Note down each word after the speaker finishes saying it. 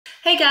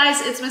Hey guys,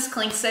 it's Miss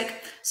Klingsick.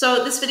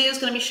 So this video is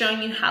going to be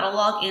showing you how to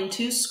log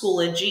into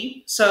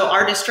Schoology. So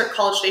our district,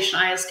 College Station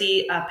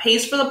ISD,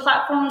 pays for the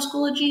platform of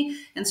Schoology.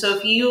 And so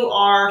if you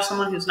are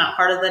someone who's not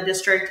part of the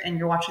district and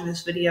you're watching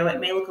this video, it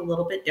may look a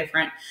little bit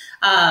different.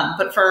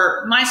 But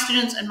for my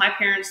students and my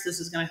parents, this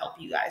is going to help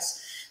you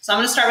guys. So I'm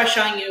going to start by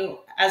showing you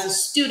as a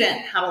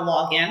student how to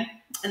log in.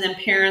 And then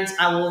parents,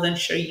 I will then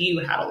show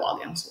you how to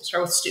log in. So we'll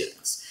start with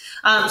students.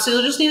 So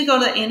you'll just need to go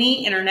to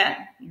any internet,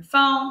 your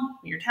phone,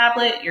 your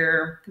tablet,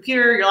 your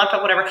computer, your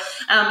laptop, whatever,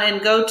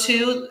 and go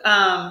to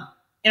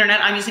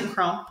internet. I'm using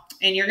Chrome,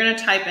 and you're going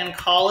to type in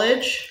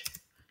College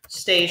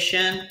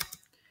Station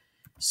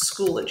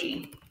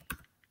Schoology.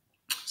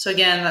 So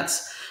again,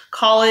 that's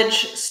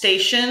College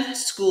Station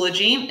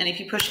Schoology, and if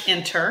you push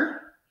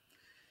enter,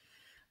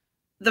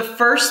 the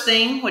first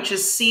thing, which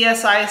is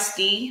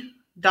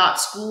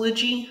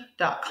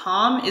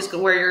csisd.schoology.com, is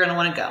where you're going to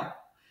want to go.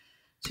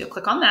 So you'll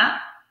click on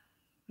that.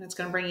 It's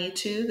going to bring you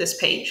to this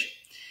page.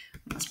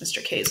 That's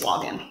Mr. K's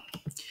login.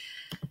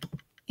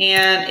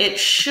 And it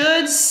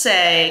should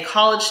say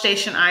College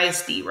Station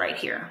ISD right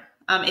here.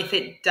 If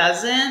it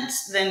doesn't,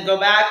 then go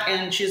back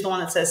and choose the one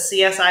that says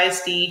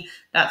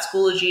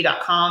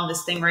csisd.schoology.com,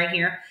 this thing right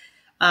here,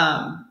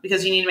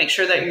 because you need to make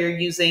sure that you're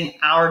using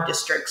our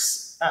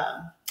district's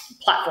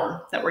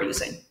platform that we're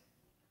using.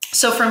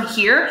 So from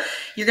here,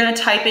 you're going to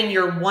type in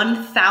your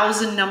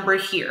 1000 number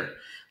here.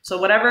 So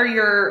whatever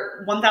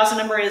your 1000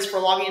 number is for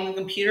logging in the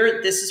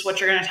computer, this is what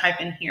you're going to type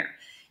in here.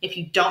 If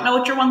you don't know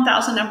what your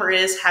 1000 number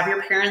is, have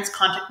your parents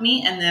contact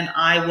me, and then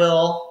I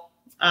will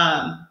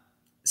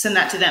send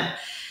that to them.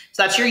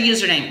 So that's your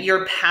username.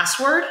 Your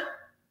password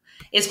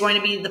is going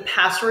to be the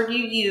password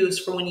you use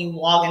for when you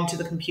log into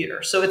the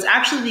computer. So it's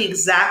actually the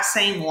exact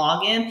same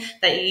login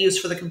that you use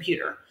for the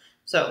computer.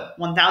 So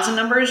 1000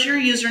 number is your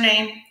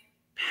username.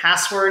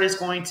 Password is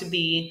going to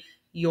be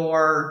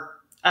your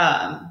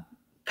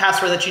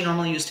password that you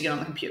normally use to get on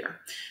the computer.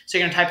 So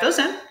you're going to type those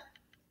in.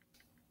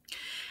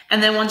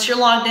 And then once you're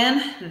logged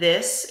in,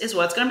 this is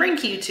what it's going to bring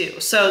you to.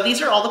 So these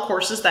are all the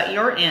courses that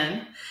you're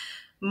in.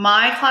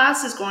 My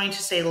class is going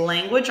to say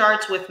Language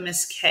Arts with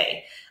Miss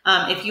K.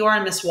 If you are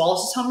in Miss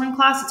Wallace's homeroom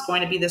class, it's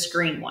going to be this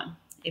green one.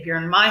 If you're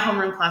in my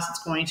homeroom class,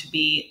 it's going to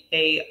be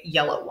a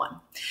yellow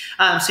one.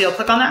 So you'll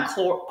click on that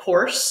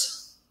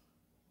course.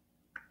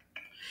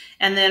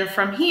 And then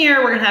from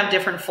here, we're going to have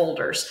different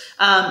folders.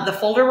 The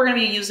folder we're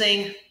going to be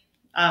using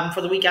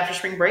for the week after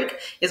spring break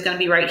is going to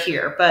be right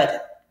here,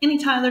 but any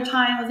other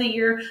time of the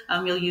year,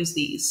 you'll use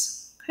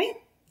these, okay?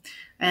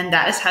 And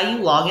that is how you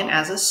log in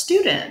as a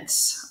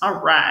student.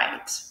 All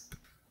right.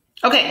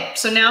 Okay,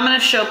 so now I'm going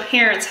to show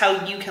parents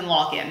how you can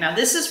log in. Now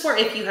this is for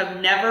if you have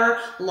never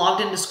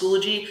logged into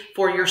Schoology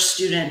for your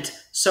student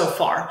so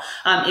far.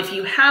 If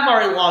you have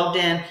already logged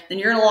in, then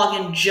you're going to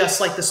log in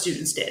just like the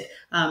students did,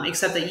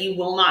 except that you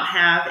will not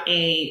have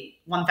a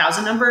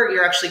 1000 number.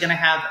 You're actually going to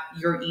have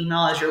your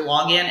email as your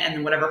login and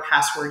then whatever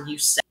password you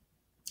set.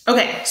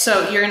 Okay,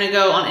 so you're going to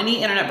go on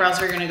any internet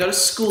browser, you're going to go to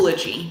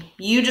Schoology.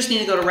 You just need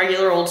to go to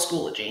regular old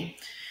Schoology.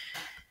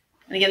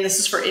 And again, this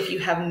is for if you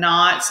have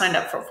not signed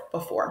up for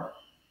before.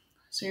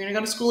 So you're going to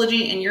go to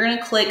Schoology and you're going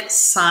to click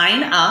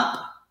Sign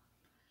Up.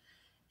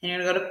 And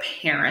you're going to go to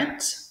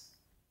Parent.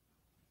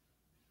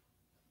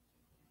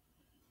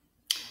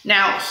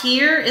 Now,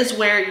 here is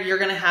where you're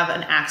going to have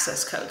an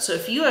access code. So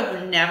if you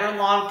have never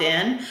logged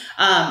in,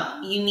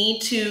 you need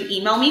to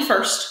email me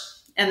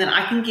first, and then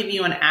I can give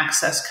you an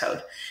access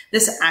code.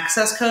 This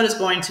access code is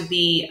going to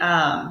be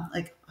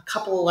like a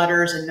couple of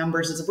letters and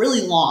numbers. It's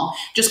really long.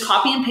 Just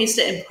copy and paste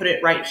it and put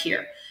it right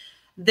here.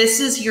 This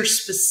is your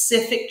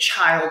specific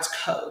child's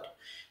code.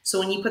 So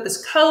when you put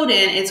this code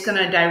in, it's going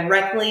to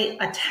directly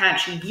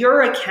attach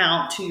your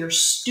account to your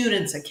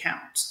student's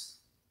account.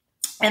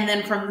 And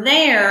then from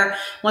there,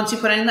 once you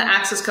put in the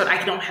access code,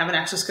 I don't have an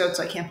access code,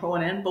 so I can't put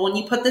one in. But when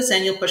you put this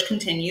in, you'll push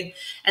continue,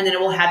 and then it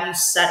will have you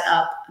set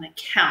up an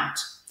account.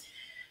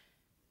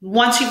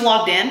 Once you've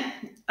logged in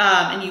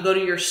and you go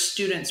to your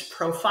student's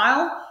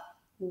profile,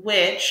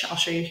 which I'll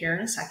show you here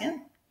in a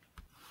second.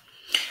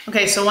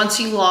 Okay, so once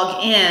you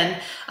log in,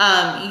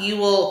 you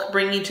will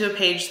bring you to a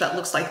page that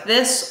looks like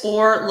this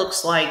or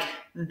looks like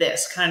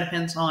this. Kind of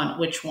depends on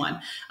which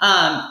one.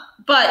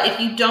 But if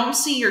you don't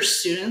see your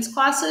students'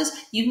 classes,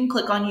 you can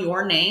click on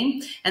your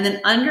name, and then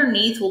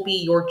underneath will be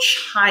your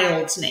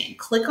child's name.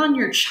 Click on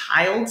your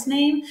child's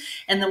name,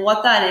 and then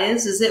what that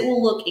is it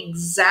will look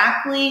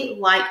exactly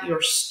like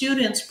your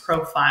student's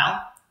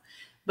profile,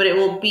 but it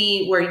will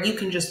be where you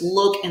can just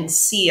look and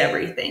see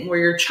everything, where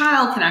your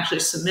child can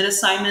actually submit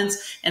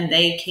assignments, and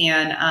they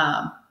can,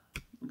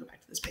 go back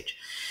to this page,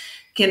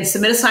 can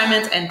submit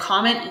assignments and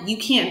comment. You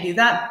can't do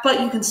that, but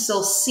you can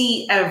still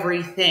see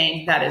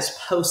everything that is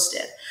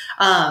posted.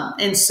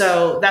 And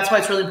so that's why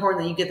it's really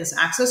important that you get this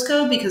access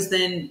code, because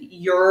then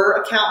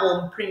your account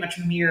will pretty much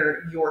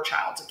mirror your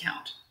child's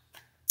account.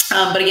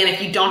 But again,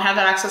 if you don't have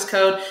that access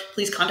code,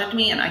 please contact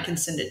me and I can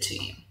send it to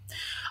you.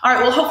 All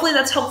right, well, hopefully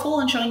that's helpful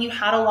in showing you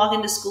how to log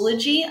into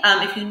Schoology.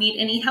 If you need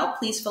any help,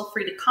 please feel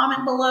free to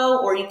comment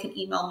below, or you can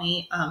email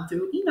me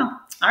through email.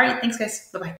 All right, thanks guys, bye-bye.